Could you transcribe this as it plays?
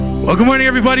Well, good morning,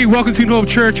 everybody. Welcome to New Hope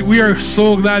Church. We are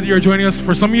so glad that you're joining us.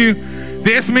 For some of you,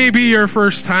 this may be your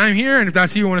first time here, and if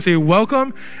that's you, we want to say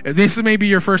welcome. If this may be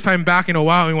your first time back in a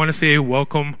while, we want to say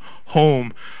welcome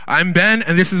home. I'm Ben,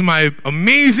 and this is my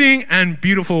amazing and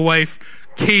beautiful wife,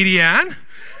 Katie Ann.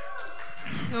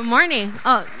 Good morning.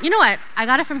 Oh, you know what? I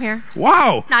got it from here.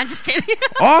 Wow. No, I'm just kidding.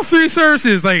 All three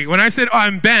services, like when I said, oh,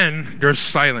 I'm Ben, there's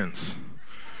silence.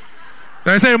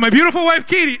 Then I said, my beautiful wife,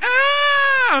 Katie.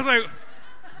 I was like,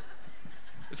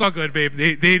 it's all good, babe.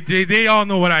 They all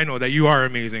know what I know, that you are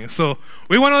amazing. So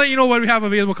we want to let you know what we have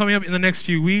available coming up in the next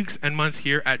few weeks and months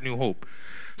here at New Hope.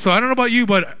 So I don't know about you,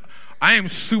 but I am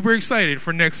super excited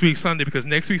for next week Sunday, because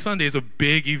next week Sunday is a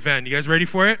big event. You guys ready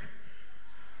for it?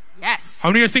 Yes. How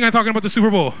many of you guys think I'm talking about the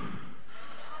Super Bowl?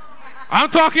 I'm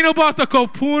talking about the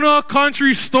Kupuna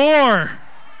Country Store.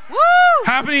 Woo!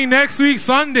 Happening next week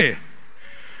Sunday.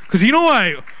 Because you know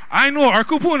what? I know our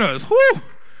Kupunas,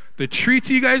 the treats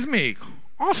you guys make,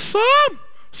 awesome.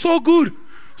 So good.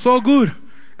 So good.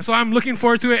 And so I'm looking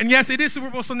forward to it. And yes, it is Super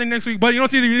Bowl Sunday next week. But you know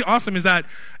what's really awesome is that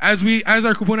as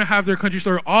our Kupuna have their country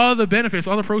store, all the benefits,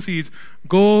 all the proceeds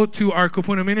go to our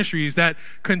Kupuna ministries that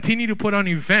continue to put on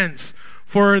events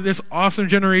for this awesome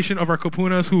generation of our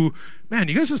Kupunas who, man,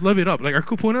 you guys just live it up. Like our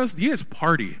Kupunas, you guys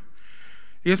party.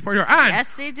 You guys party. And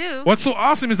yes, they do. What's so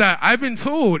awesome is that I've been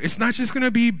told it's not just going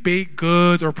to be baked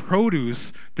goods or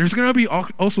produce. There's going to be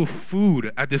also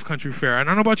food at this country fair. And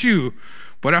I don't know about you,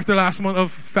 but after last month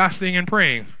of fasting and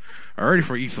praying, I'm ready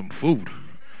for eat some food.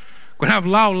 Gonna have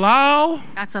lao.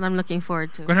 That's what I'm looking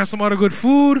forward to. Gonna have some other good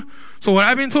food. So what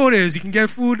I've been told is you can get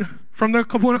food from the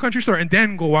Kupuna Country Store and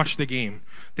then go watch the game.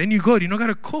 Then you're good. You don't got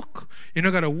to cook. You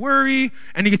don't got to worry.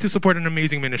 And you get to support an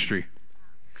amazing ministry.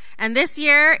 And this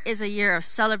year is a year of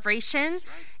celebration.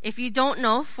 If you don't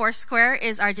know, Foursquare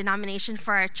is our denomination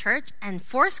for our church, and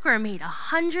Foursquare made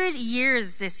 100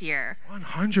 years this year.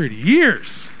 100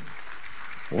 years.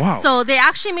 Wow. So they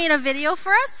actually made a video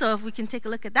for us, so if we can take a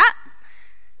look at that.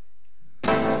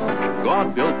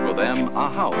 God built for them a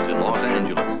house in Los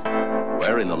Angeles,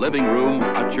 where in the living room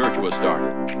a church was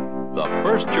started. The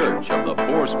first church of the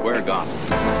Foursquare Gospel. To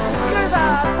the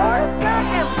Foursquare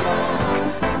Gospel.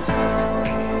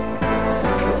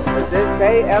 This is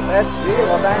KFSG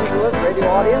Los Angeles radio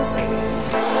audience.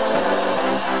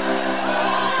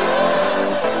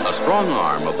 A strong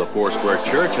arm of the Foursquare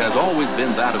Church has always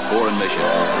been that of foreign missions.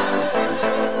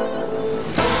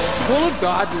 Full of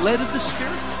God, led of the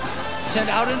Spirit, sent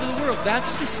out into the world.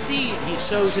 That's the seed he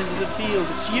sows into the field.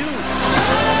 It's you.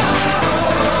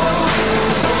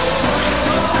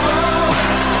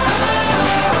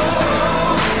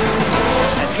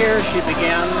 And here she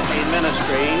began a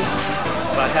ministry,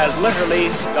 but has literally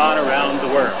gone around the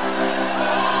world.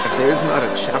 If there's not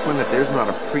a chaplain, if there's not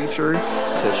a preacher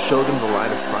to show them the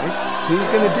light of Christ, who's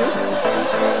going to do it?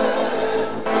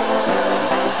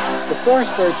 The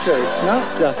Foursquare Church, not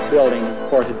just building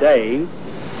for today,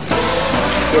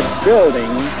 it's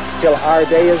building till our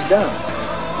day is done.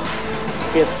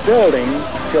 It's building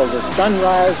till the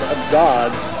sunrise of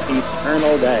God's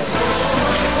eternal day.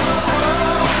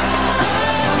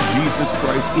 Jesus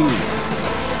Christ is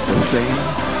the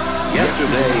same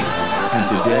Yesterday, and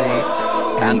today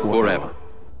and forever.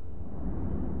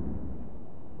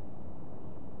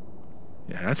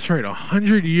 Yeah, that's right.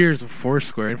 100 years of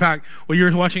Foursquare. In fact, what you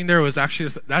were watching there was actually,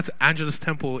 that's Angelus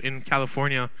Temple in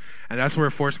California, and that's where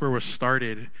Foursquare was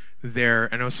started there.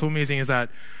 And what's so amazing is that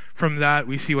from that,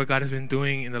 we see what God has been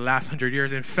doing in the last 100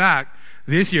 years. In fact,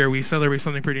 this year, we celebrate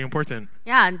something pretty important.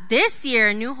 Yeah, this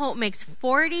year, New Hope makes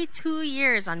 42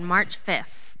 years on March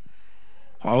 5th.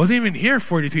 Oh, I wasn't even here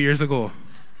 42 years ago.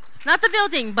 Not the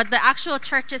building, but the actual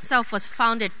church itself was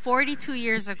founded 42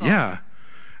 years ago. Yeah.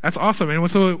 That's awesome. And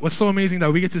what's so amazing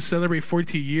that we get to celebrate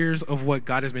 42 years of what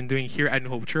God has been doing here at New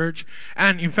Hope Church.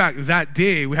 And in fact, that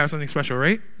day, we have something special,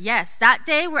 right? Yes, that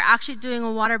day we're actually doing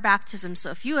a water baptism.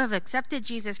 So if you have accepted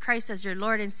Jesus Christ as your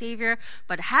Lord and Savior,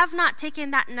 but have not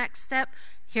taken that next step,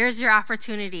 here's your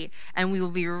opportunity. And we will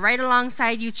be right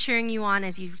alongside you, cheering you on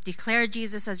as you declare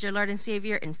Jesus as your Lord and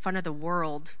Savior in front of the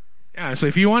world. Yeah, so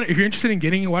if you're interested in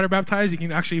getting water baptized, you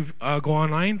can actually go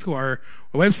online to our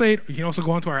website. You can also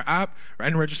go onto our app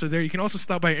and register there. You can also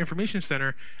stop by our information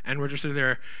center and register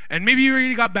there. And maybe you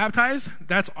already got baptized.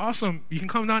 That's awesome. You can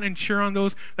come down and cheer on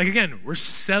those. Like again, we're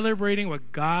celebrating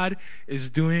what God is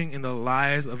doing in the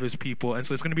lives of his people. And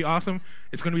so it's going to be awesome.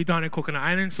 It's going to be down in Coconut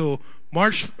Island. So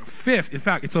March 5th, in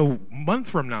fact, it's a month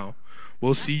from now.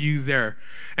 We'll see you there.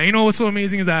 And you know what's so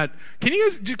amazing is that, can you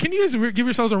guys give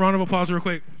yourselves a round of applause real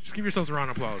quick? Just give yourselves a round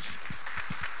of applause.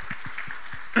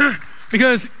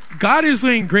 Because God is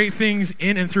doing great things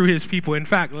in and through his people. In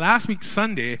fact, last week,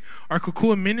 Sunday, our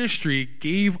Kokua ministry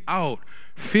gave out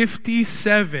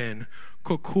 57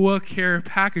 Kokua care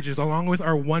packages along with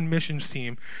our One Missions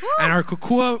team. Woo! And our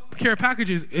Kokua care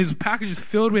packages is packages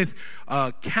filled with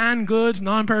canned goods,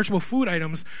 non-perishable food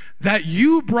items that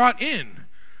you brought in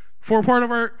for part of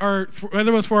our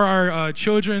whether it was for our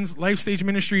children's life stage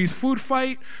ministries food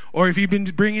fight, or if you've been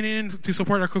bringing in to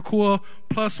support our Kokua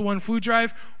Plus One food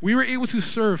drive. We were able to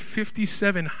serve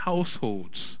 57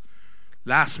 households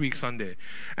last week Sunday.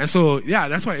 And so, yeah,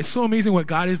 that's why it's so amazing what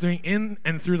God is doing in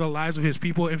and through the lives of his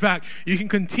people. In fact, you can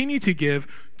continue to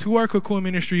give to our Kokua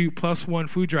Ministry Plus One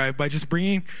food drive by just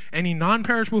bringing any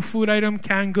non-perishable food item,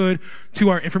 canned good, to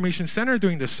our information center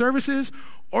during the services,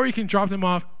 or you can drop them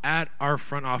off at our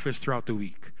front office throughout the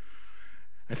week.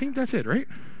 I think that's it, right?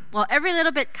 Well, every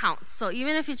little bit counts. So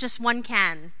even if it's just one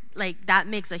can, like, that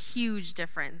makes a huge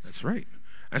difference. That's right.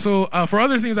 And so for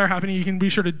other things that are happening, you can be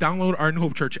sure to download our New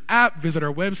Hope Church app, visit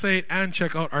our website, and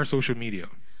check out our social media.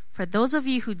 For those of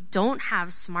you who don't have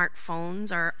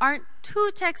smartphones or aren't too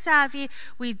tech savvy,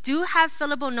 we do have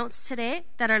fillable notes today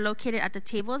that are located at the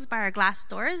tables by our glass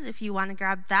doors if you want to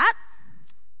grab that.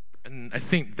 And I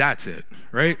think that's it,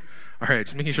 right? All right,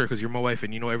 just making sure because you're my wife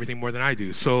and you know everything more than I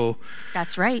do. So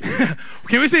that's right.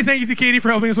 Can we say thank you to Katie for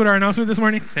helping us with our announcement this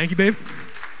morning? Thank you, babe.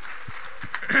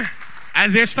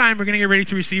 At this time, we're going to get ready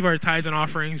to receive our tithes and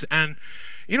offerings. And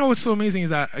you know what's so amazing is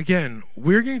that, again,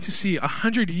 we're going to see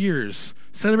 100 years,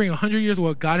 celebrating 100 years of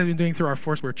what God has been doing through our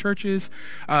Foursquare churches,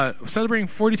 celebrating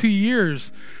 42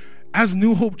 years as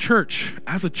New Hope Church,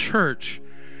 as a church.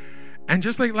 And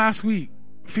just like last week,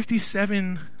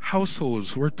 57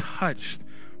 households were touched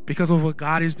because of what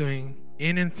God is doing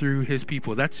in and through his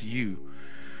people. That's you.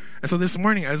 And so this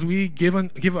morning, as we give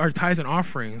our tithes and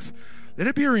offerings, let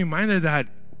it be a reminder that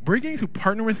we're getting to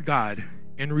partner with God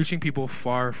in reaching people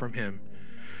far from him.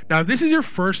 Now, if this is your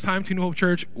first time to New Hope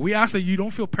Church, we ask that you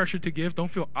don't feel pressured to give, don't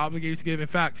feel obligated to give. In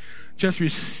fact, just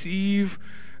receive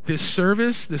this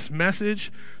service, this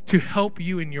message to help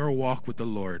you in your walk with the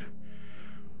Lord.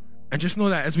 And just know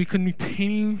that as we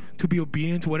continue to be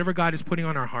obedient to whatever God is putting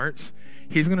on our hearts,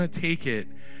 he's going to take it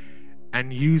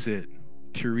and use it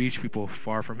to reach people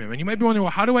far from him. And you might be wondering,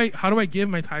 well, how do I give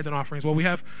my tithes and offerings? Well, we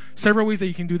have several ways that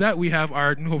you can do that. We have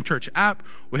our New Hope Church app.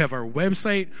 We have our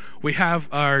website. We have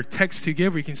our text to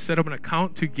give, where you can set up an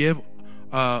account to give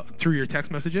through your text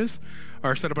messages,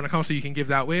 or set up an account so you can give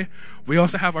that way. We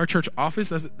also have our church office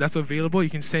that's available. You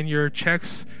can send your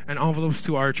checks and envelopes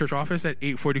to our church office at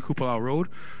 840 Kupala Road.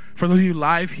 For those of you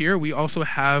live here, we also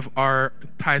have our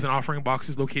tithes and offering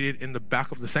boxes located in the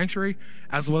back of the sanctuary,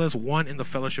 as well as one in the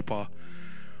fellowship hall.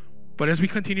 But as we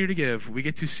continue to give, we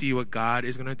get to see what God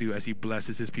is going to do as he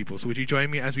blesses his people. So would you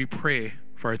join me as we pray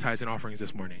for our tithes and offerings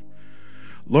this morning?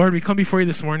 Lord, we come before you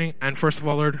this morning, and first of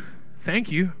all, Lord,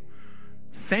 thank you.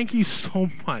 Thank you so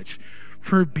much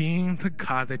for being the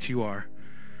God that you are.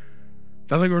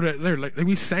 That, like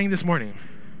we sang this morning,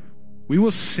 we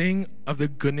will sing of the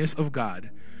goodness of God,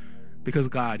 because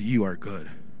God, you are good.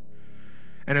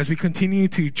 And as we continue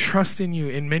to trust in you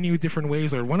in many different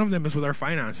ways, Lord, one of them is with our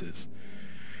finances.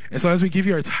 And so as we give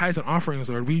you our tithes and offerings,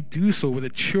 Lord, we do so with a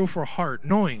cheerful heart,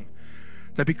 knowing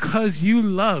that because you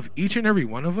love each and every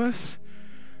one of us,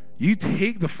 you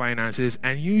take the finances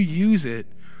and you use it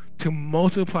to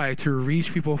multiply, to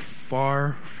reach people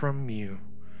far from you.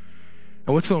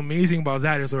 And what's so amazing about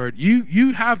that is, Lord,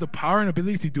 you have the power and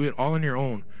ability to do it all on your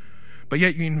own, but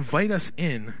yet you invite us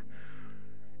in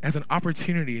as an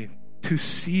opportunity to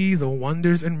see the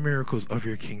wonders and miracles of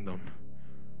your kingdom.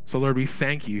 So, Lord, we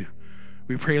thank you.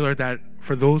 We pray, Lord, that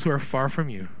for those who are far from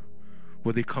you,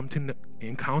 will they come to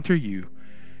encounter you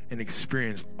and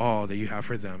experience all that you have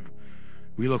for them.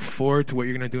 We look forward to what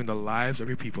you're going to do in the lives of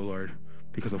your people, Lord,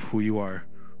 because of who you are.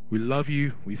 We love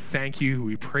you, we thank you,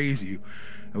 we praise you,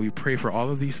 and we pray for all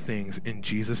of these things in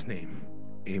Jesus' name.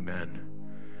 Amen.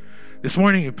 This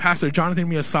morning, Pastor Jonathan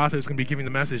Miyasata is going to be giving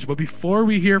the message, but before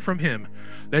we hear from him,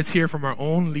 let's hear from our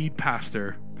own lead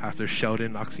pastor, Pastor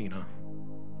Sheldon Oxina.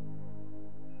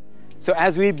 So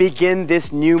as we begin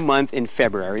this new month in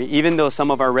February, even though some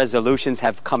of our resolutions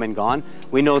have come and gone,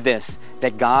 we know this,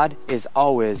 that God is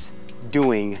always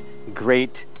doing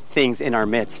great things in our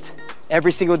midst.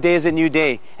 Every single day is a new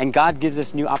day, and God gives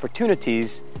us new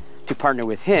opportunities to partner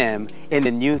with him in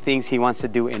the new things he wants to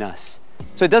do in us.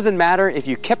 So it doesn't matter if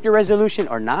you kept your resolution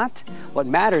or not. What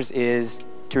matters is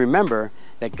to remember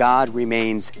that God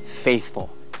remains faithful.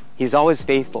 He's always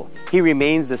faithful. He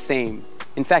remains the same.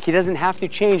 In fact, he doesn't have to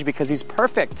change because he's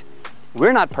perfect.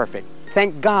 We're not perfect.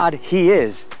 Thank God he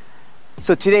is.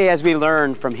 So today, as we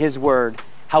learn from his word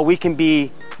how we can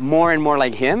be more and more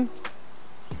like him,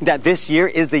 that this year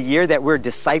is the year that we're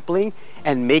discipling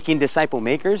and making disciple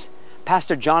makers,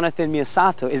 Pastor Jonathan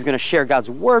Miyasato is going to share God's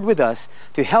word with us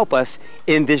to help us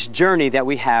in this journey that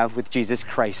we have with Jesus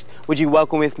Christ. Would you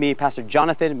welcome with me Pastor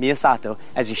Jonathan Miyasato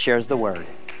as he shares the word?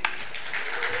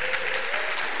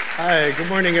 Hi, good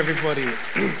morning, everybody.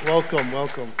 Welcome.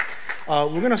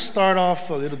 We're going to start off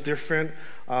a little different.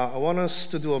 I want us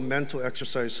to do a mental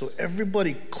exercise. So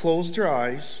everybody close their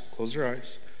eyes.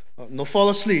 No fall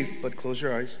asleep, but close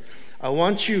your eyes. I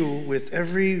want you, with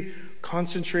every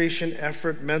concentration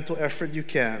effort, mental effort you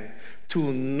can,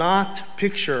 to not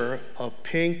picture a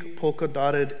pink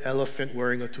polka-dotted elephant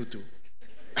wearing a tutu.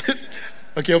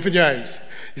 Okay, open your eyes.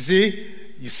 You see?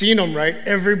 You've seen them, right?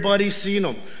 Everybody's seen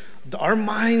them. Our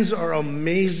minds are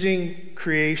amazing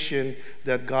creation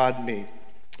that God made.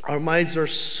 Our minds are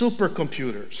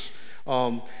supercomputers.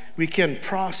 We can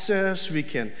process, we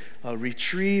can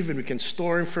retrieve, and we can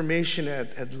store information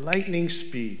at lightning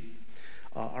speed.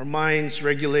 Our minds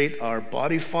regulate our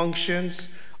body functions.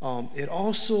 It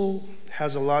also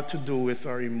has a lot to do with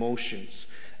our emotions.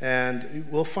 And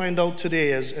we'll find out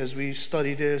today as we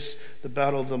study this, the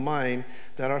battle of the mind,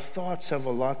 that our thoughts have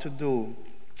a lot to do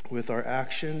with our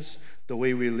actions, the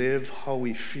way we live, how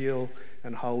we feel,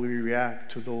 and how we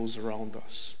react to those around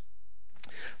us.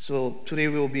 So today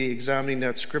we'll be examining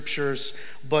that scriptures,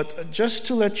 but just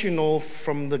to let you know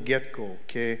from the get-go,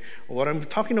 okay, what I'm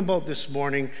talking about this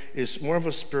morning is more of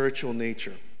a spiritual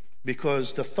nature,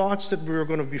 because the thoughts that we're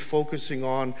going to be focusing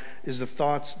on is the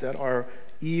thoughts that are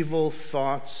evil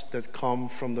thoughts that come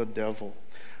from the devil.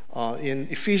 In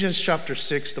Ephesians chapter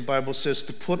 6, the Bible says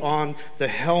to put on the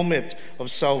helmet of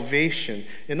salvation.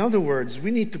 In other words, we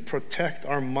need to protect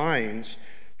our minds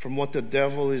from what the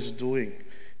devil is doing.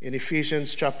 In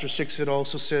Ephesians chapter 6, it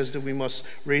also says that we must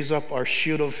raise up our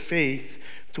shield of faith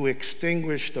to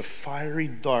extinguish the fiery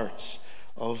darts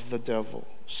of the devil.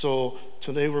 So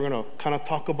today we're going to kind of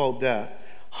talk about that,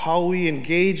 how we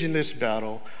engage in this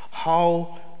battle,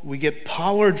 how we get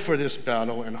powered for this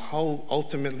battle, and how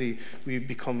ultimately we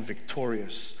become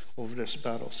victorious over this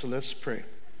battle. So let's pray.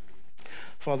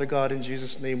 Father God, in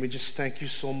Jesus' name, we just thank you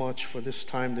so much for this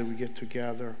time that we get to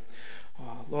gather.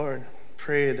 Lord,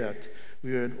 pray that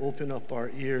we would open up our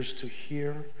ears to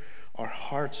hear, our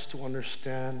hearts to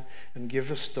understand, and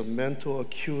give us the mental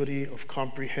acuity of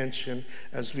comprehension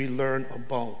as we learn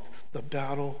about the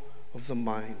battle of the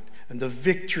mind and the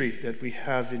victory that we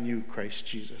have in you, Christ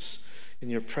Jesus. In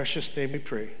your precious name we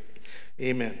pray.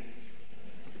 Amen.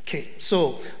 Okay,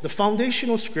 so the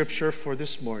foundational scripture for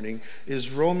this morning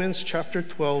is Romans chapter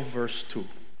 12, verse 2.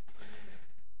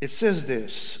 It says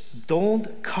this: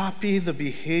 don't copy the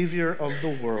behavior of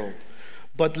the world,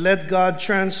 but let God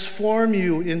transform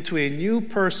you into a new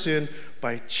person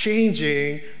by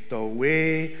changing the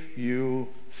way you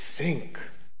think.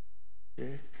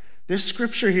 Okay? This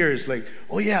scripture here is like,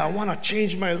 oh yeah, I want to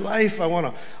change my life. I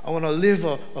want to live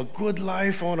a good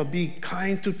life. I want to be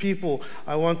kind to people.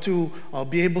 I want to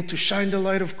be able to shine the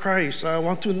light of Christ. I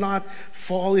want to not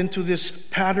fall into this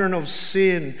pattern of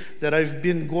sin that I've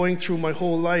been going through my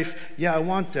whole life. Yeah, I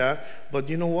want that. But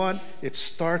you know what? It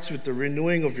starts with the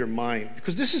renewing of your mind,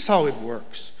 because this is how it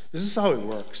works.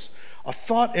 A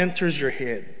thought enters your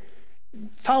head.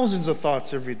 Thousands of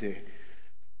thoughts every day.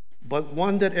 But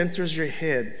one that enters your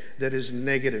head that is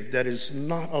negative, that is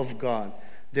not of God,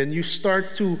 then you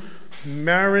start to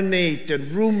marinate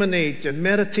and ruminate and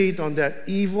meditate on that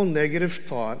evil, negative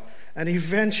thought, and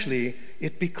eventually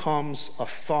it becomes a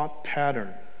thought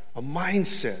pattern, a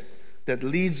mindset that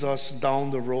leads us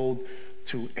down the road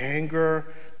to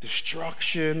anger,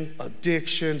 destruction,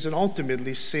 addictions, and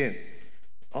ultimately sin.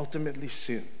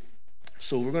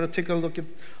 So we're going to take a look at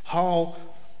how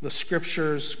the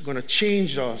scriptures going to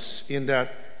change us in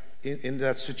that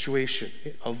situation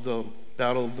of the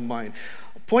battle of the mind.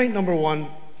 Point number one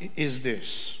is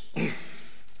this: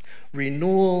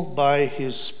 renewal by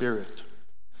His Spirit.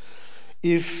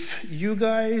 If you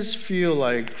guys feel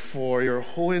like for your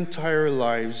whole entire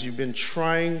lives you've been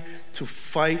trying to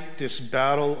fight this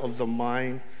battle of the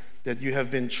mind, that you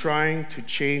have been trying to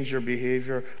change your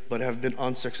behavior but have been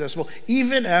unsuccessful,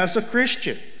 even as a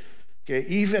Christian. Okay,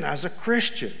 even as a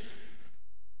Christian.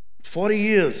 40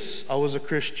 years I was a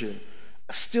Christian,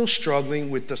 still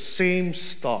struggling with the same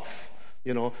stuff,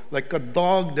 like a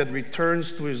dog that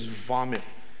returns to his vomit.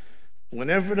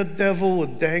 Whenever the devil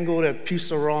would dangle that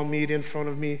piece of raw meat in front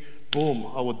of me, boom,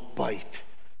 I would bite.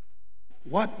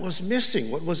 What was missing?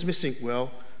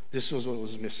 Well, this was what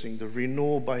was missing: the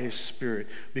renewal by His Spirit.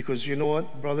 Because you know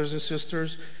what, brothers and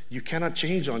sisters? You cannot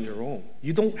change on your own.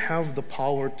 You don't have the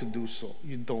power to do so.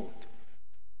 You don't.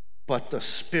 But the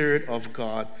Spirit of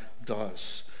God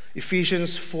does.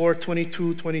 Ephesians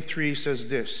 4:22-23 says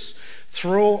this,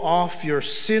 throw off your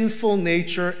sinful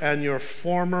nature and your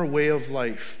former way of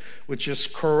life, which is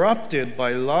corrupted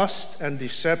by lust and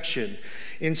deception.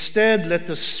 Instead, let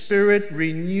the Spirit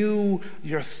renew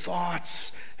your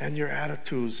thoughts and your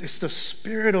attitudes. It's the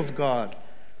Spirit of God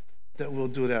that will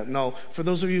do that. Now, for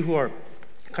those of you who are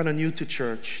kind of new to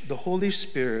church, the Holy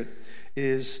Spirit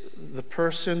is the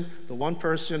one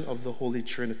person of the Holy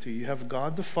Trinity. You have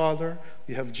God the Father,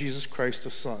 you have Jesus Christ the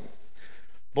Son.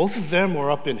 Both of them are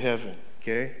up in heaven,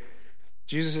 okay?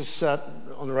 Jesus is sat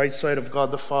on the right side of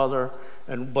God the Father,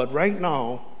 but right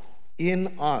now,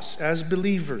 in us, as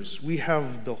believers, we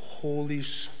have the Holy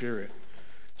Spirit.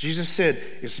 Jesus said,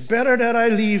 it's better that I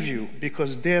leave you,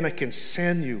 because then I can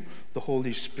send you the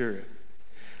Holy Spirit.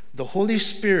 The Holy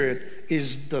Spirit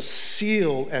is the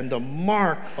seal and the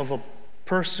mark of a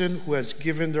person who has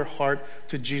given their heart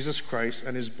to Jesus Christ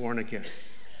and is born again.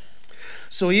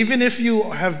 So even if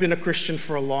you have been a Christian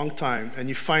for a long time and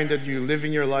you find that you're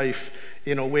living your life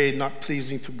in a way not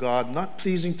pleasing to God, not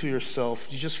pleasing to yourself,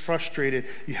 you're just frustrated,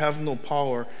 you have no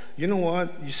power, you know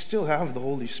what? You still have the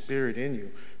Holy Spirit in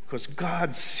you because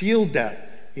God sealed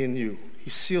that in you. He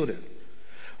sealed it.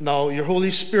 Now, your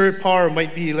Holy Spirit power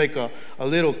might be like a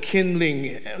little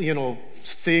kindling,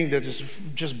 thing that is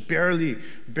just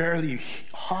barely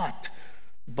hot.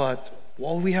 But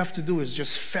all we have to do is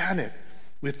just fan it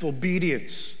with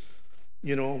obedience,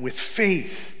 with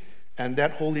faith. And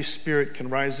that Holy Spirit can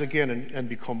rise again and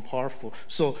become powerful.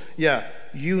 So,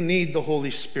 you need the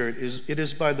Holy Spirit. It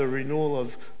is by the renewal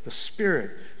of the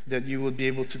Spirit that you will be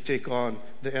able to take on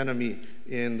the enemy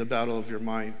in the battle of your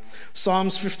mind.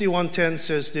 Psalms 51:10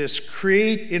 says this,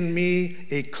 create in me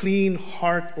a clean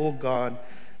heart, O God,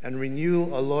 and renew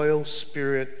a loyal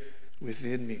spirit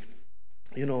within me.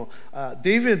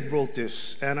 David wrote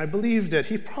this, and I believe that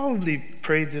he probably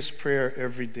prayed this prayer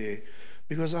every day,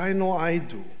 because I know I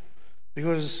do.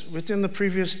 Because within the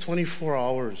previous 24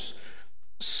 hours,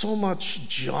 so much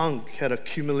junk had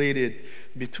accumulated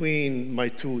between my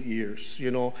two ears,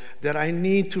 that I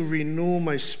need to renew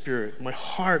my spirit. My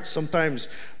heart sometimes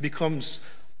becomes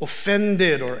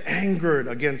offended or angered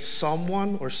against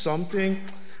someone or something.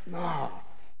 No,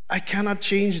 I cannot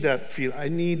change that feel. I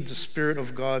need the Spirit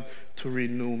of God to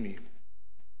renew me.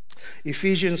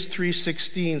 Ephesians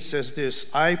 3:16 says this,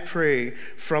 I pray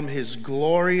from His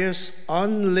glorious,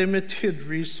 unlimited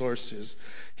resources,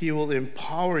 He will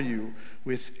empower you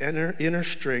with inner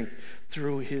strength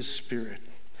through His Spirit.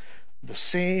 The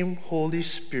same Holy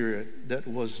Spirit that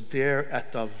was there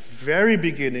at the very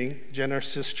beginning,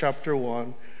 Genesis chapter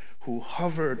 1, who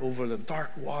hovered over the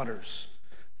dark waters.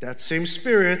 That same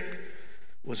Spirit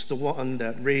was the one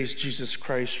that raised Jesus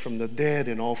Christ from the dead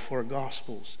in all four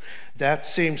Gospels. That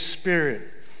same Spirit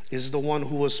is the one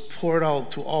who was poured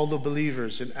out to all the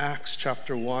believers in Acts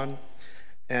chapter 1.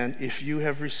 And if you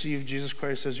have received Jesus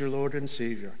Christ as your Lord and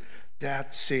Savior,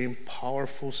 that same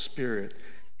powerful Spirit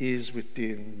is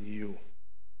within you.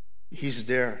 He's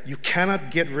there. You cannot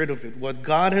get rid of it. What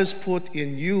God has put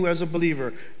in you as a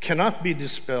believer cannot be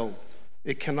dispelled.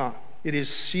 It cannot. It is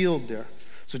sealed there.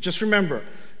 So just remember,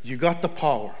 you got the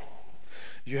power.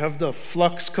 You have the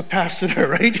flux capacitor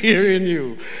right here in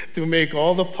you to make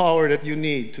all the power that you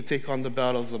need to take on the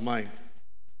battle of the mind.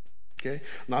 Okay?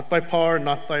 Not by power,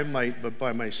 not by might, but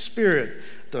by my Spirit,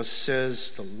 thus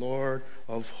says the Lord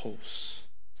of hosts.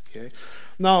 Okay?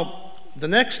 Now, the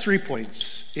next 3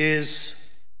 points is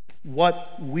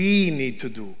what we need to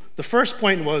do. The first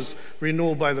point was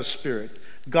renewal by the Spirit.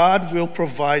 God will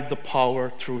provide the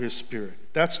power through His Spirit.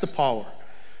 That's the power.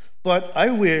 But I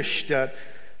wish that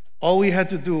all we had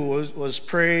to do was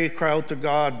pray, cry out to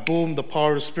God, boom, the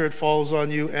power of the Spirit falls on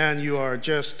you, and you are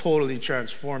just totally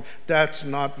transformed. That's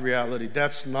not reality.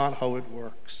 That's not how it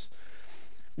works.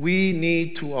 We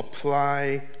need to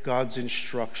apply God's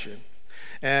instruction.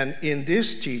 And in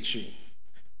this teaching,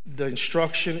 the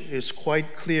instruction is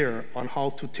quite clear on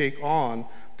how to take on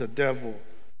the devil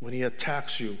when he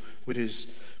attacks you with his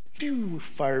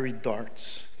fiery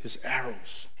darts, his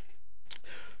arrows.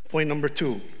 Point number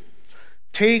 2,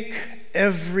 take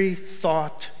every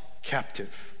thought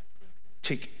captive.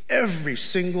 Take every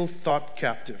single thought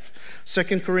captive.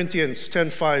 2 Corinthians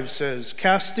 10:5 says,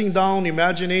 casting down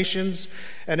imaginations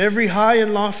and every high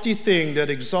and lofty thing that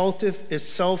exalteth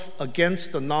itself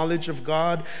against the knowledge of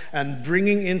God, and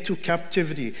bringing into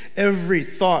captivity every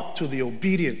thought to the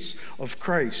obedience of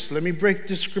Christ. Let me break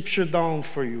this scripture down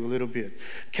for you a little bit.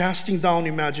 Casting down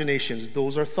imaginations,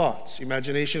 those are thoughts.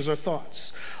 Imaginations are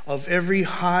thoughts. Of every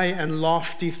high and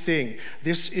lofty thing.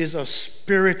 This is a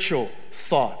spiritual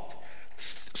thought.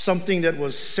 something that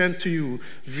was sent to you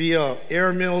via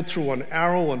airmail, through an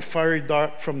arrow and fiery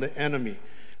dart from the enemy.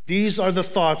 These are the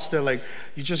thoughts that, like,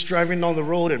 you're just driving down the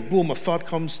road and boom, a thought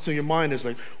comes to your mind. It's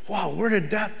like, wow, where did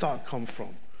that thought come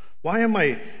from? Why am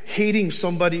I hating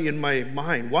somebody in my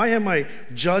mind? Why am I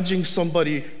judging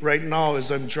somebody right now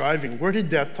as I'm driving? Where did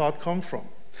that thought come from?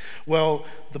 Well,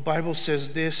 the Bible says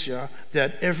this,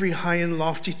 that every high and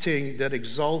lofty thing that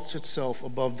exalts itself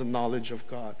above the knowledge of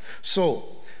God.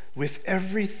 So, with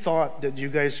every thought that you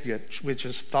guys get, which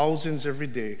is thousands every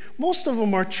day, most of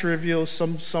them are trivial,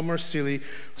 some are silly,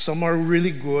 some are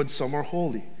really good, some are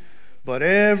holy. But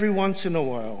every once in a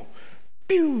while,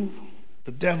 pew,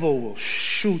 the devil will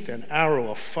shoot an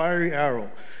arrow, a fiery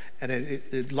arrow, and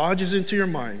it lodges into your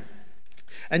mind.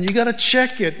 And you got to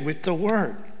check it with the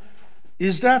Word.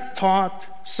 Is that thought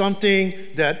something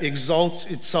that exalts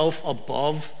itself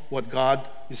above what God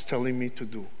is telling me to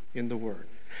do in the Word?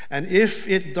 And if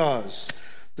it does,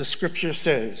 the Scripture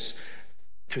says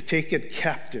to take it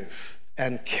captive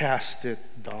and cast it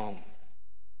down.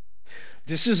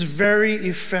 This is very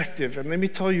effective, and let me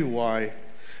tell you why.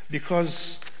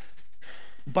 Because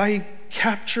by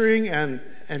capturing and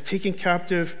taking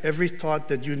captive every thought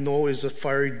that you know is a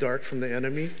fiery dart from the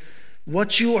enemy,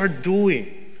 what you are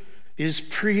doing is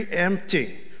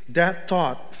preempting that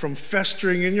thought from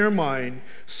festering in your mind,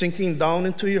 sinking down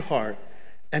into your heart,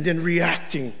 and then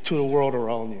reacting to the world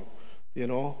around you. You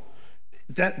know,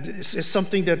 that is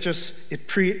something that just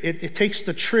it takes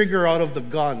the trigger out of the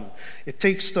gun. It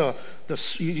takes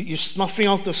you're snuffing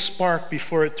out the spark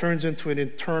before it turns into an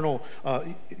internal,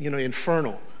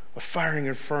 inferno, a firing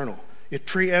inferno. It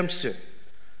preempts it.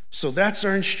 So that's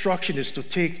our instruction, is to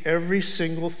take every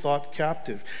single thought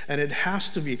captive. And it has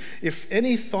to be. If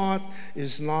any thought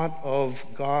is not of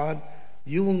God,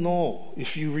 you will know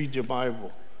if you read your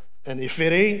Bible. And if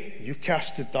it ain't, you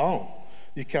cast it down.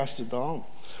 You cast it down.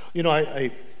 You know,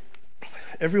 I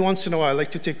every once in a while, I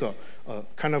like to take a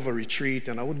kind of a retreat,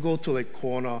 and I would go to like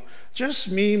Kona,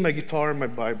 just me, my guitar, and my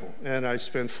Bible. And I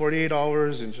spend 48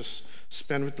 hours and just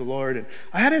spend with the Lord. And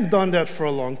I hadn't done that for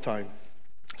a long time.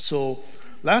 So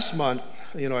last month,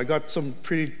 I got some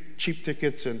pretty cheap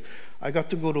tickets, and I got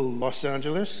to go to Los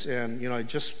Angeles. And I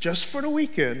just for the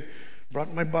weekend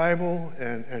brought my Bible,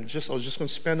 and I was just going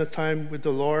to spend the time with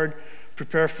the Lord,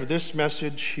 prepare for this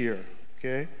message here.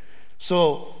 Okay,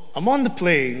 so I'm on the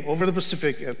plane over the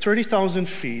Pacific at 30,000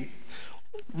 feet,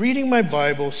 reading my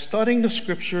Bible, studying the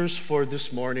scriptures for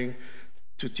this morning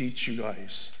to teach you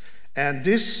guys. And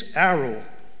this arrow,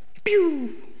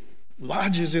 pew,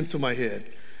 lodges into my head.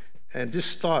 And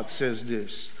this thought says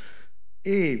this: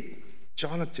 hey,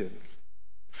 Jonathan,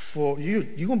 for you're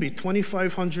going to be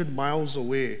 2,500 miles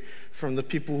away from the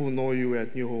people who know you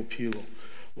at New Hope Hilo.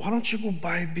 Why don't you go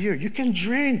buy a beer? You can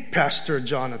drink, Pastor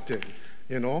Jonathan,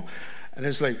 And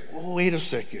it's like, oh, wait a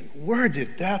second. Where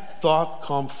did that thought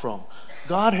come from?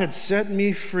 God had set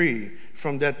me free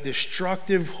from that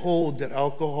destructive hold that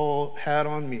alcohol had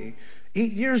on me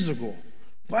 8 years ago.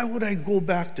 Why would I go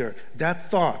back there?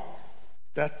 That thought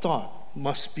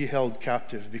must be held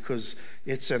captive, because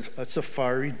it's a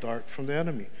fiery dart from the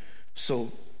enemy.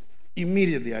 So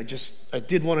immediately I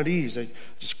did one of these. I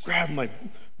just grabbed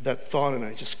that thought and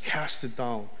I just cast it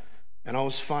down, and I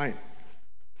was fine.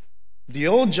 The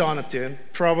old Jonathan,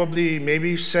 probably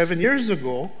maybe 7 years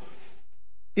ago,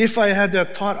 if I had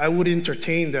that thought, I would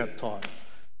entertain that thought.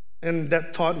 And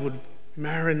that thought would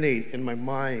marinate in my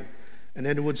mind, and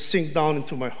then it would sink down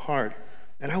into my heart.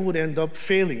 And I would end up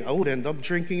failing. I would end up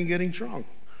drinking and getting drunk,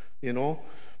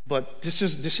 But this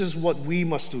is what we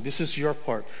must do. This is your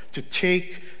part, to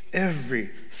take every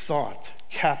thought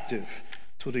captive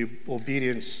to the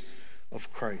obedience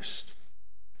of Christ.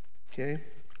 Okay?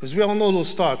 Because we all know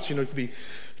those thoughts. It could be,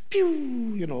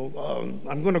 pew,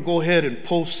 I'm going to go ahead and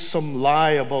post some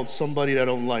lie about somebody that I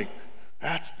don't like.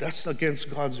 That's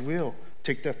against God's will.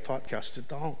 Take that thought, cast it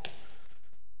down.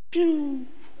 Pew.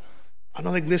 I'm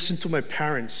not listen to my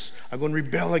parents. I'm going to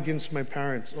rebel against my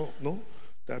parents. Oh, no,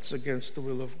 that's against the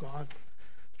will of God.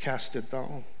 Cast it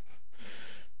down.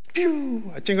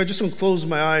 Pew! I think I'm just going to close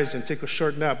my eyes and take a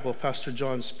short nap while Pastor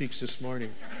John speaks this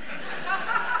morning.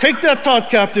 Take that thought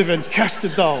captive and cast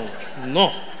it down.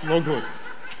 No good.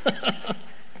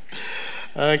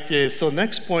 Okay, so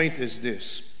next point is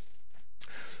this.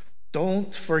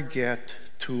 Don't forget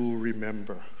to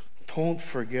remember. Don't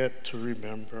forget to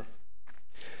remember.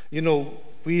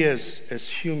 We as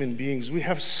human beings, we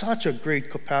have such a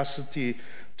great capacity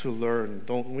to learn,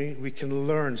 don't we? We can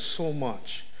learn so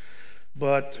much.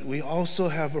 But we also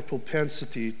have a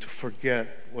propensity to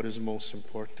forget what is most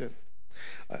important.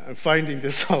 I'm finding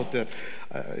this out that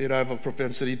I have a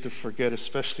propensity to forget,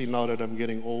 especially now that I'm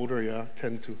getting older. Yeah,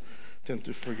 tend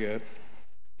to forget.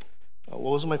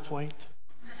 What was my point?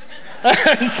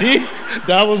 See,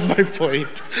 that was my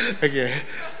point. Okay,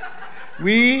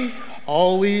 we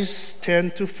always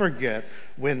tend to forget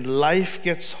when life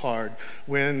gets hard,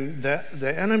 when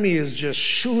the enemy is just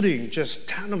shooting just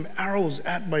tandem arrows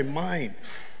at my mind,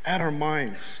 at our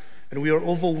minds, and we are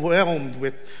overwhelmed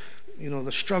with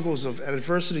the struggles of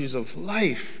adversities of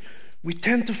life. We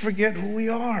tend to forget who we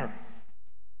are.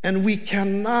 And we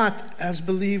cannot, as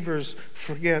believers,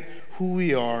 forget who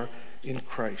we are in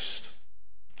Christ.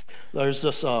 There's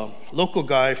this local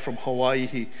guy from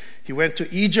Hawaii. He went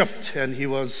to Egypt, and he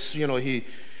was,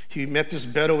 he met this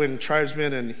Bedouin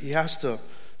tribesman, and he asked the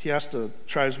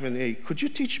tribesman, "Hey, could you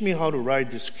teach me how to ride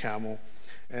this camel?"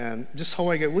 And just how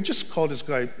we'll just call this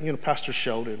guy, Pastor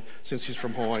Sheldon, since he's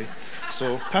from Hawaii.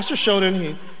 So Pastor Sheldon,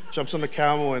 he jumps on the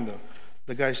camel, and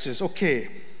the guy says, "Okay,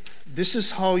 this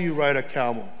is how you ride a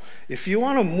camel. If you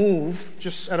want to move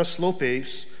just at a slow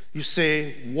pace, you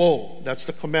say, 'Whoa,' that's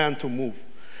the command to move.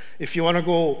 If you want to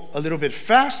go a little bit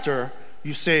faster,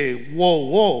 you say, 'Whoa,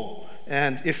 whoa.'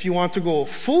 And if you want to go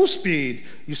full speed,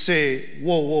 you say,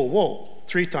 'Whoa, whoa, whoa,'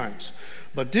 3 times.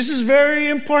 But this is very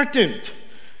important.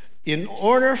 In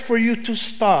order for you to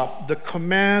stop, the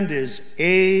command is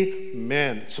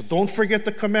amen. So don't forget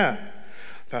the command."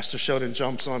 Pastor Sheldon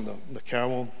jumps on the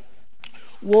camel.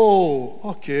 "Whoa,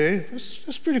 okay,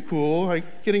 that's pretty cool.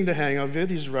 Like getting the hang of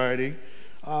it. He's riding.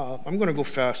 I'm going to go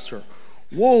faster.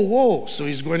 Whoa, whoa." So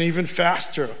he's going even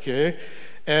faster, okay?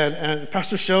 And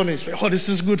Pastor Sheldon is like, "Oh, this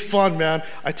is good fun, man.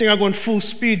 I think I'm going full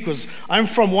speed because I'm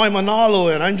from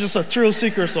Waimanalo and I'm just a thrill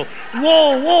seeker. So,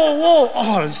 whoa, whoa, whoa.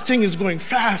 Oh, this thing is going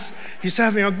fast. He's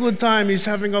having a good time. He's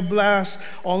having a blast."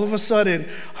 All of a sudden,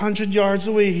 100 yards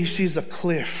away, he sees a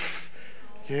cliff.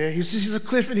 Okay, he sees a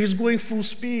cliff and he's going full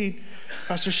speed.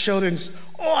 Pastor Sheldon's,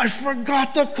 "Oh, I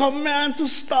forgot the command to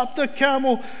stop the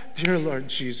camel. Dear Lord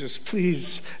Jesus,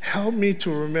 please help me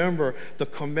to remember the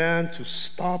command to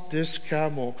stop this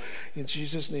camel. In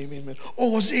Jesus' name, amen."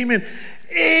 Oh, it was amen.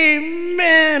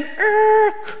 Amen.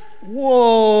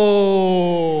 Whoa.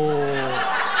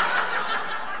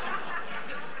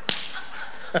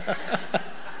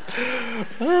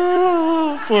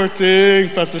 Oh, poor thing,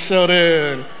 Pastor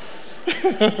Sheldon.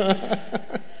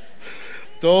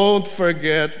 Don't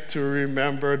forget to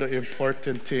remember the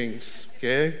important things,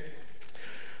 okay?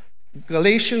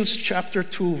 Galatians chapter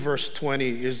 2, verse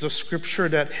 20 is the scripture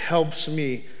that helps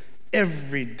me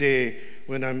every day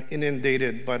when I'm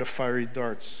inundated by the fiery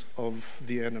darts of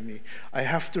the enemy. I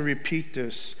have to repeat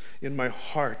this in my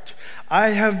heart. "I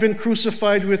have been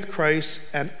crucified with Christ,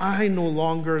 and I no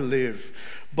longer live,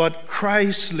 but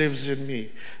Christ lives in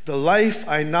me. The life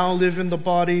I now live in the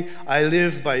body, I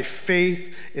live by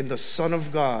faith in the Son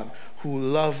of God, who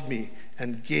loved me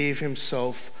and gave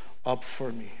himself up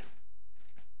for me."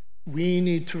 We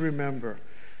need to remember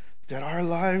that our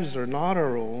lives are not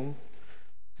our own.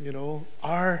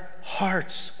 Our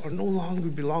hearts are no longer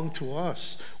belong to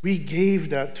us. We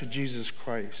gave that to Jesus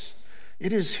Christ.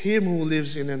 It is him who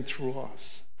lives in and through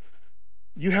us.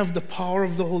 You have the power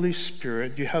of the Holy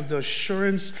Spirit. You have the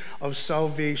assurance of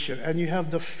salvation. And you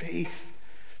have the faith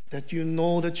that you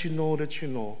know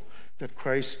that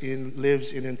Christ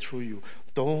lives in and through you.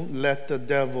 Don't let the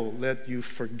devil let you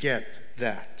forget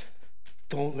that.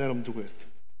 Don't let him do it.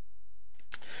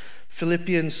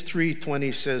 Philippians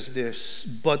 3:20 says this,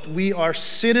 "But we are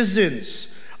citizens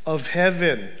of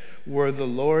heaven where the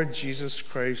Lord Jesus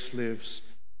Christ lives."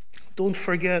 Don't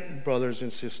forget, brothers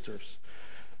and sisters,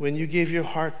 when you gave your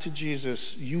heart to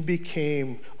Jesus, you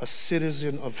became a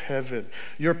citizen of heaven.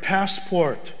 Your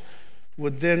passport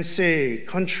would then say,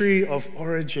 "Country of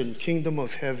origin, kingdom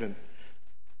of heaven."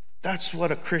 That's what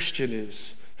a Christian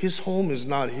is. His home is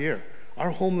not here.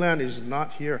 Our homeland is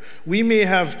not here. We may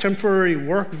have temporary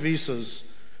work visas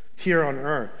here on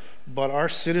earth, but our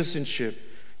citizenship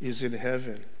is in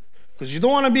heaven. Because you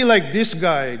don't want to be like this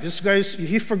guy. This guy,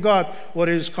 he forgot what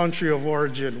his country of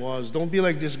origin was. Don't be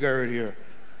like this guy right here.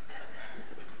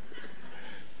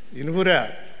 You know who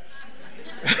that?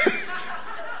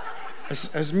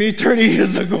 as me 30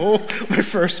 years ago, my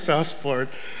first passport.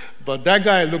 But that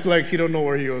guy looked like he don't know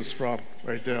where he was from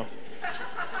right there.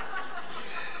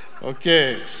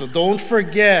 Okay, so don't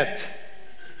forget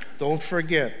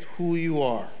who you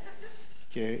are,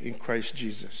 okay, in Christ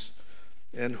Jesus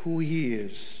and who he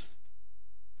is.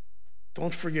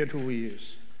 Don't forget who he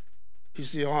is.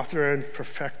 He's the author and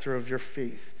perfecter of your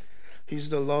faith. He's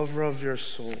the lover of your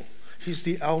soul. He's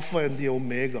the Alpha and the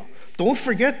Omega. Don't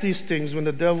forget these things when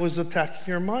the devil is attacking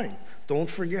your mind. Don't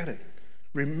forget it.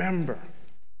 Remember.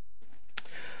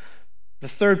 The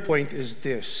third point is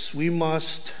this: we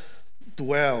must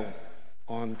dwell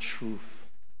on truth.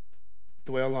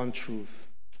 Dwell on truth.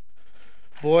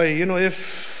 Boy,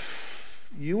 if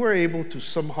you were able to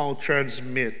somehow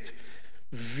transmit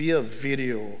via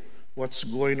video what's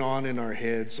going on in our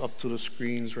heads up to the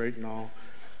screens right now,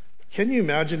 can you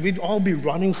imagine? We'd all be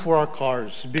running for our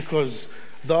cars because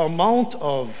the amount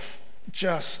of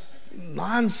just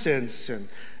nonsense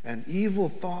and evil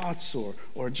thoughts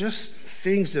or just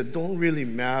things that don't really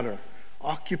matter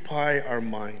occupy our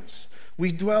minds.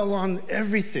 We dwell on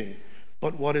everything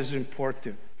but what is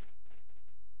important.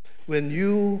 When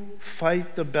you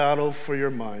fight the battle for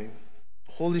your mind,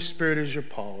 Holy Spirit is your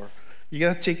power. You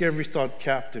got to take every thought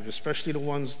captive, especially the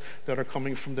ones that are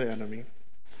coming from the enemy.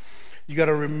 You got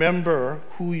to remember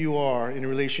who you are in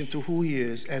relation to who He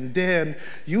is, and then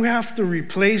you have to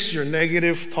replace your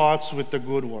negative thoughts with the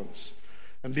good ones.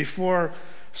 And before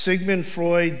Sigmund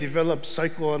Freud developed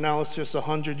psychoanalysis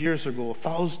 100 years ago,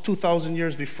 2,000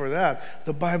 years before that,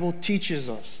 the Bible teaches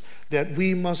us that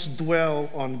we must dwell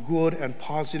on good and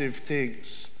positive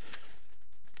things.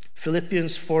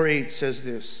 Philippians 4:8 says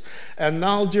this, "And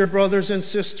now, dear brothers and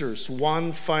sisters,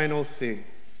 one final thing.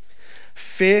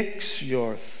 Fix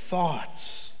your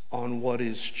thoughts on what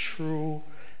is true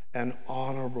and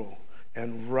honorable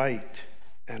and right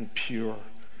and pure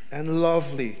and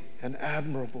lovely and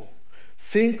admirable.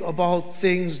 Think about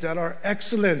things that are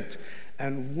excellent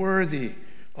and worthy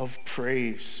of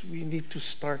praise." We need to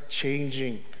start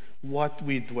changing what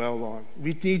we dwell on.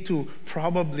 We need to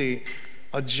probably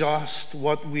adjust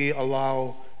what we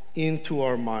allow into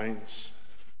our minds,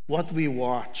 what we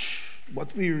watch,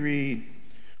 what we read,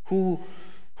 who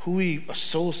we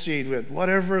associate with.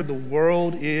 Whatever the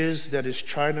world is that is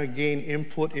trying to gain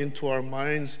input into our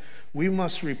minds, we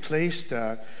must replace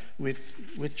that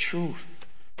with truth,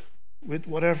 with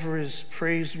whatever is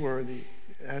praiseworthy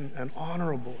and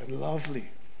honorable and lovely.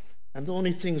 And the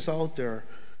only things out there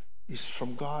is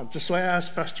from God. That's why I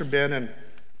asked Pastor Ben and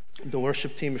the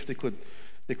worship team if they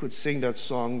could sing that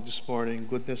song this morning,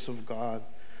 Goodness of God.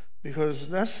 Because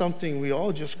that's something we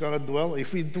all just got to dwell on.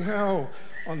 If we dwell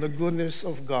on the goodness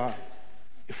of God,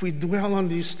 if we dwell on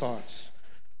these thoughts,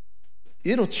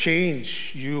 it'll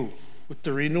change you with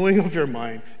the renewing of your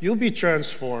mind. You'll be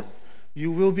transformed.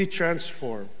 You will be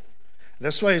transformed.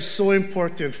 That's why it's so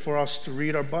important for us to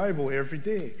read our Bible every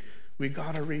day. We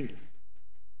got to read.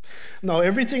 Now,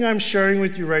 everything I'm sharing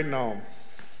with you right now,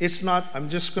 I'm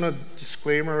just going to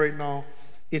disclaimer right now,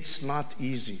 it's not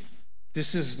easy.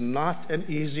 This is not an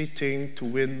easy thing to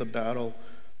win the battle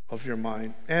of your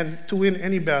mind. And to win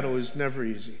any battle is never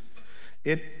easy.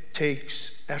 It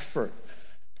takes effort.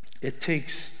 It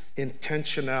takes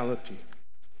intentionality.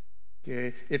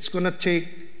 Okay? It's going to take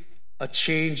a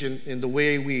change in the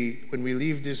way when we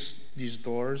leave these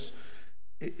doors.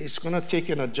 It's going to take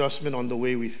an adjustment on the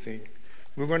way we think.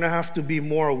 We're going to have to be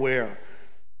more aware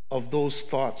of those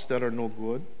thoughts that are no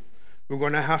good. We're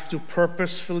going to have to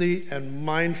purposefully and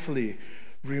mindfully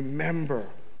remember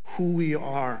who we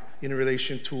are in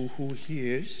relation to who He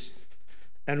is.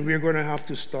 And we're going to have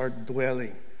to start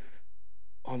dwelling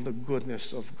on the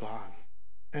goodness of God.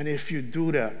 And if you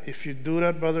do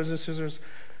that, brothers and sisters,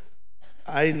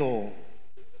 I know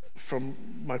from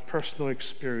my personal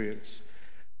experience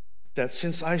that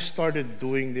since I started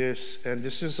doing this, and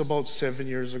this is about 7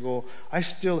 years ago, I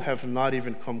still have not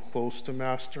even come close to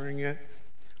mastering it.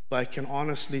 But I can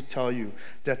honestly tell you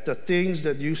that the things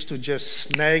that used to just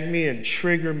snag me and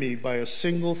trigger me by a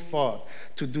single thought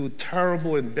to do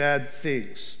terrible and bad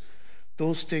things,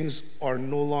 those things are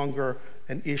no longer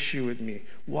an issue with me.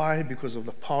 Why? Because of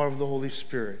the power of the Holy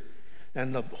Spirit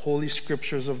and the holy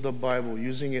scriptures of the Bible,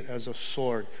 using it as a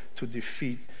sword to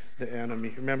defeat the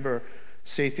enemy. Remember,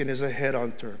 Satan is a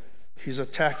headhunter. He's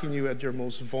attacking you at your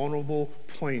most vulnerable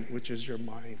point, which is your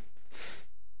mind.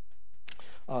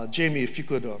 Jamie, if you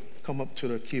could come up to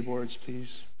the keyboards,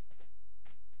 please.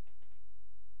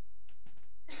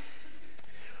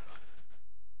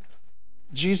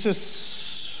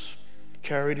 Jesus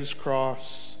carried His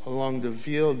cross along the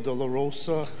Via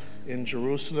Dolorosa in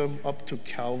Jerusalem up to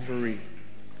Calvary.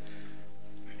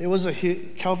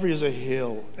 Calvary is a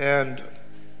hill, and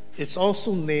it's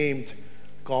also named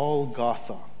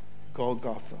Golgotha.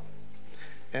 Golgotha.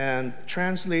 And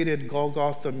translated,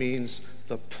 Golgotha means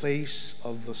the place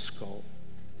of the skull.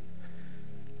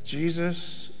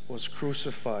 Jesus was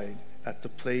crucified at the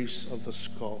place of the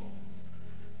skull.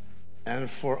 And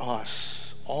for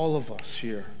us, all of us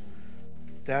here,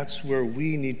 that's where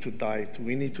we need to die to.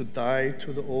 We need to die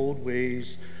to the old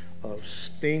ways of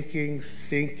stinking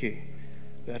thinking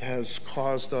that has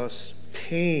caused us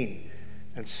pain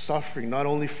and suffering, not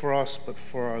only for us, but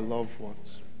for our loved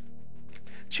ones.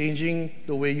 Changing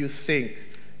the way you think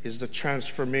is the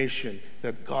transformation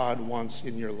that God wants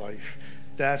in your life.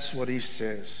 That's what he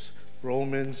says.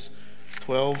 Romans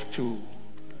 12:2.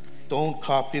 Don't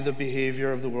copy the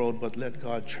behavior of the world, but let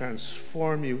God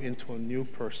transform you into a new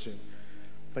person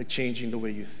by changing the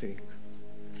way you think.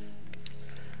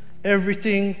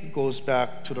 Everything goes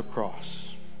back to the cross.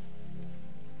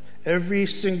 Every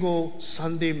single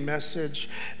Sunday message,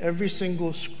 every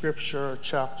single scripture or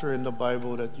chapter in the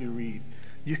Bible that you read,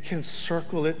 you can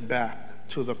circle it back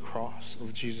to the cross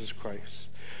of Jesus Christ.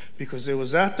 Because it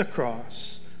was at the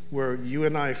cross where you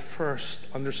and I first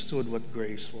understood what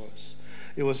grace was.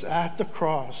 It was at the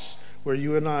cross where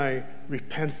you and I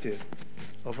repented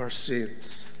of our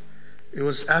sins. It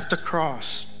was at the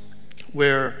cross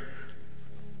where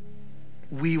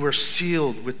we were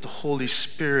sealed with the Holy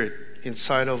Spirit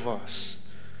inside of us.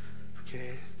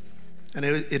 Okay? And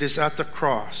it is at the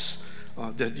cross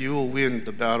that you will win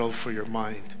the battle for your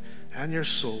mind and your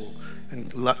soul.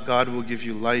 And God will give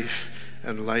you life,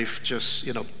 and life just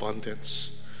in abundance.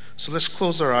 So let's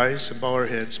close our eyes and bow our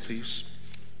heads, please.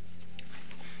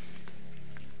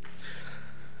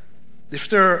 If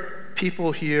there are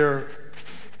people here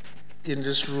in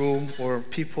this room or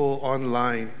people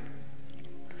online,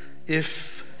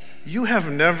 if you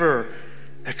have never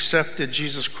accepted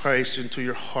Jesus Christ into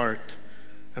your heart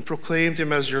and proclaimed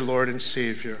him as your Lord and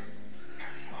Savior,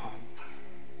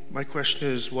 my question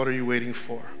is, what are you waiting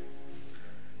for?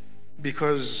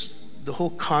 Because the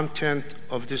whole content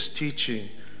of this teaching,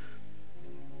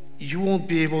 you won't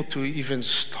be able to even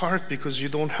start because you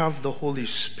don't have the Holy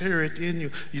Spirit in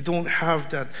you. You don't have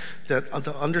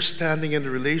the understanding and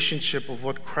the relationship of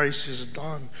what Christ has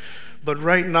done. But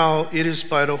right now, it is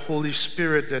by the Holy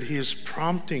Spirit that he is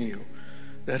prompting you.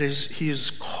 That is, he is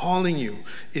calling you.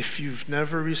 If you've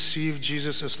never received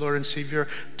Jesus as Lord and Savior,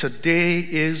 today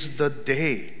is the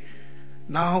day.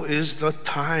 Now is the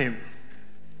time.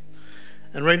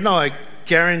 And right now, I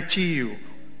guarantee you,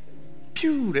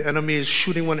 pew, the enemy is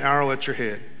shooting one arrow at your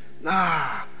head.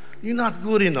 Nah, you're not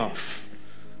good enough.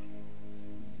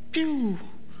 Pew,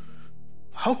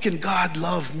 how can God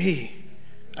love me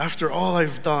after all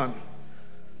I've done?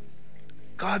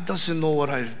 God doesn't know what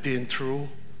I've been through.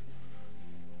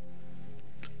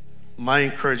 My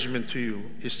encouragement to you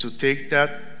is to take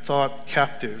that thought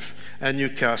captive and you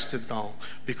cast it down,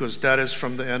 because that is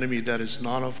from the enemy, that is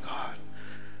not of God.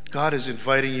 God is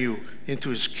inviting you into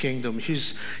his kingdom.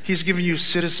 He's giving you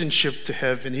citizenship to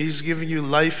heaven. He's giving you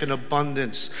life in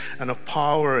abundance and a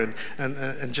power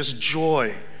and just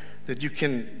joy that you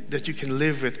can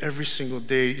live with every single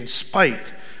day in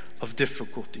spite of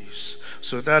difficulties.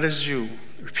 So if that is you,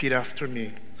 repeat after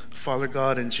me. Father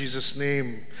God, in Jesus'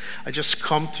 name, I just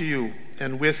come to you,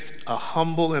 and with a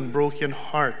humble and broken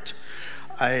heart,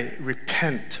 I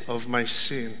repent of my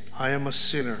sin. I am a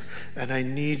sinner, and I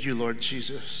need you, Lord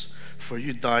Jesus, for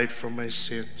you died for my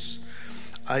sins.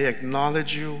 I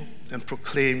acknowledge you and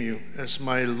proclaim you as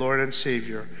my Lord and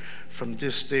Savior from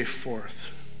this day forth,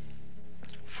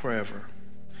 forever.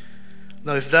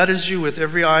 Now, if that is you, with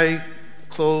every eye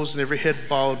closed and every head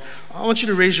bowed, I want you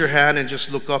to raise your hand and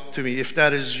just look up to me. If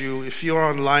that is you, if you're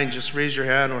online, just raise your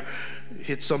hand or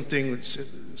hit something that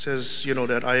says,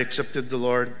 that I accepted the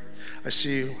Lord. I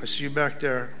see you back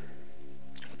there.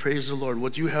 Praise the Lord.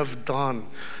 What you have done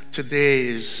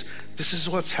today this is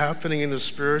what's happening in the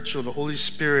spiritual. The Holy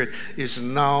Spirit is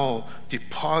now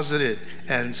deposited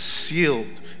and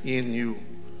sealed in you.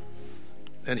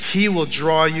 And he will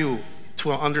draw you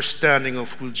to an understanding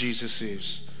of who Jesus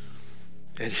is.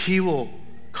 And he will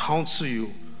counsel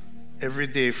you every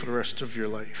day for the rest of your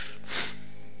life.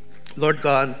 Lord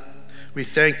God, we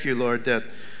thank you, Lord, that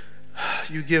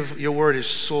your word is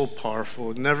so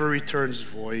powerful. It never returns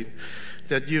void.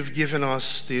 That you've given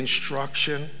us the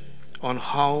instruction on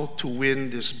how to win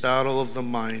this battle of the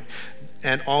mind.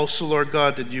 And also, Lord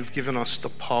God, that you've given us the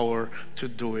power to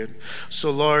do it. So,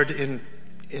 Lord, in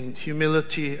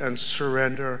humility and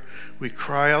surrender, we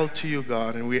cry out to you,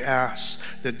 God, and we ask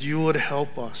that you would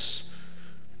help us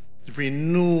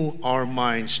renew our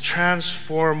minds,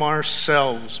 transform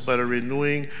ourselves by the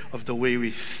renewing of the way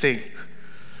we think.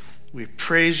 We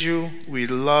praise you, we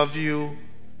love you,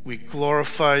 we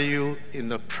glorify you in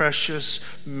the precious,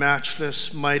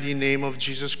 matchless, mighty name of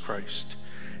Jesus Christ.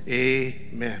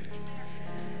 Amen.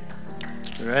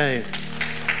 All right.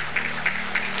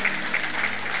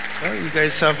 Well, you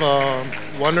guys have a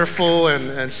wonderful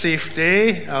and safe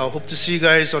day. I hope to see you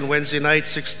guys on Wednesday night,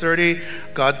 6:30.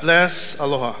 God bless.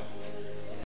 Aloha.